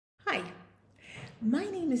My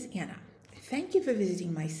name is Anna. Thank you for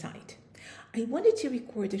visiting my site. I wanted to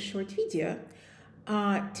record a short video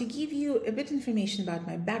to give you a bit of information about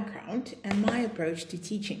my background and my approach to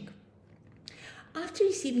teaching. After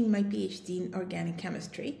receiving my Ph.D. in organic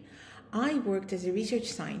chemistry, I worked as a research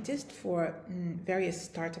scientist for various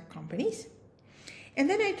startup companies, and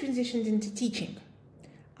then I transitioned into teaching.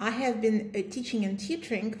 I have been teaching and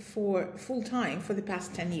tutoring for full-time for the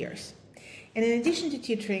past 10 years. And in addition to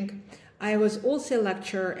tutoring, I was also a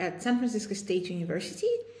lecturer at San Francisco State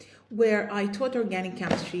University, where I taught organic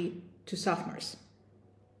chemistry to sophomores.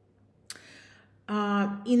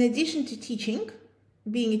 In addition to teaching,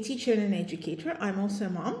 being a teacher and an educator, I'm also a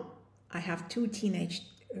mom. I have two teenage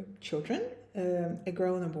children, a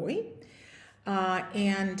girl and a boy,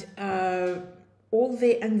 and all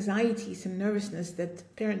the anxieties and nervousness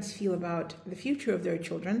that parents feel about the future of their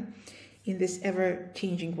children in this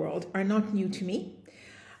ever-changing world are not new to me.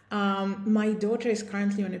 My daughter is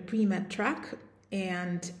currently on a pre-med track,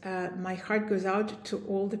 and my heart goes out to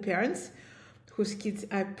all the parents whose kids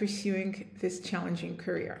are pursuing this challenging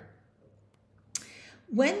career.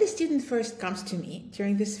 When the student first comes to me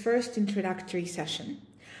during this first introductory session,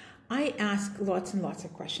 I ask lots and lots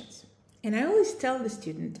of questions. And I always tell the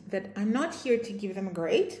student that I'm not here to give them a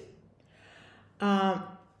grade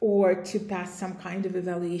or to pass some kind of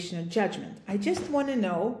evaluation or judgment. I just want to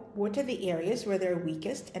know what are the areas where they're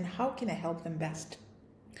weakest and how can I help them best.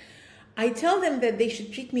 I tell them that they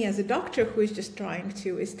should treat me as a doctor who is just trying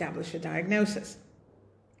to establish a diagnosis.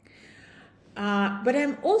 But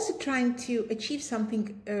I'm also trying to achieve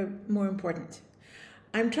something more important.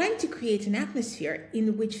 I'm trying to create an atmosphere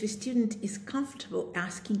in which the student is comfortable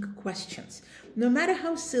asking questions, no matter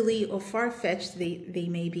how silly or far-fetched they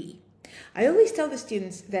may be. I always tell the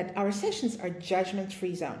students that our sessions are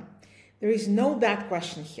judgment-free zone. There is no bad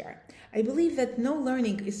question here. I believe that no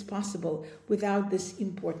learning is possible without this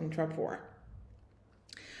important rapport.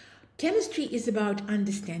 Chemistry is about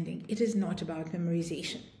understanding. It is not about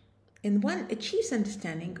memorization. And one achieves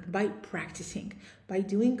understanding by practicing, by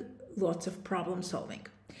doing lots of problem solving.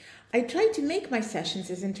 I try to make my sessions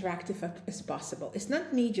as interactive as possible. It's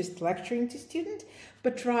not me just lecturing to students,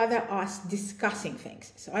 but rather us discussing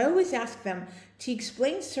things. So I always ask them to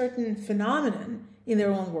explain certain phenomenon in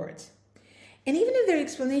their own words. And even if their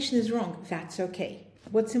explanation is wrong, that's okay.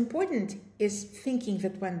 What's important is thinking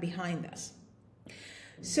that went behind us.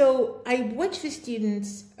 So I watch the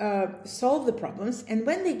students solve the problems, and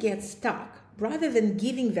when they get stuck, rather than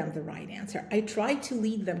giving them the right answer, I try to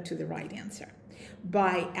lead them to the right answer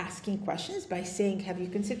by asking questions, by saying, have you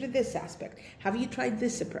considered this aspect? Have you tried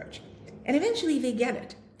this approach? And eventually they get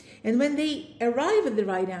it. And when they arrive at the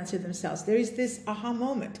right answer themselves, there is this aha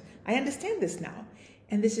moment. I understand this now,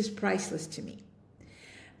 and this is priceless to me.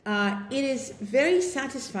 It is very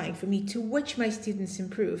satisfying for me to watch my students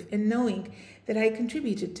improve and knowing that I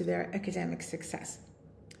contributed to their academic success.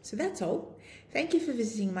 So that's all. Thank you for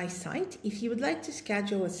visiting my site. If you would like to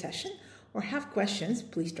schedule a session or have questions,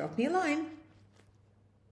 please drop me a line.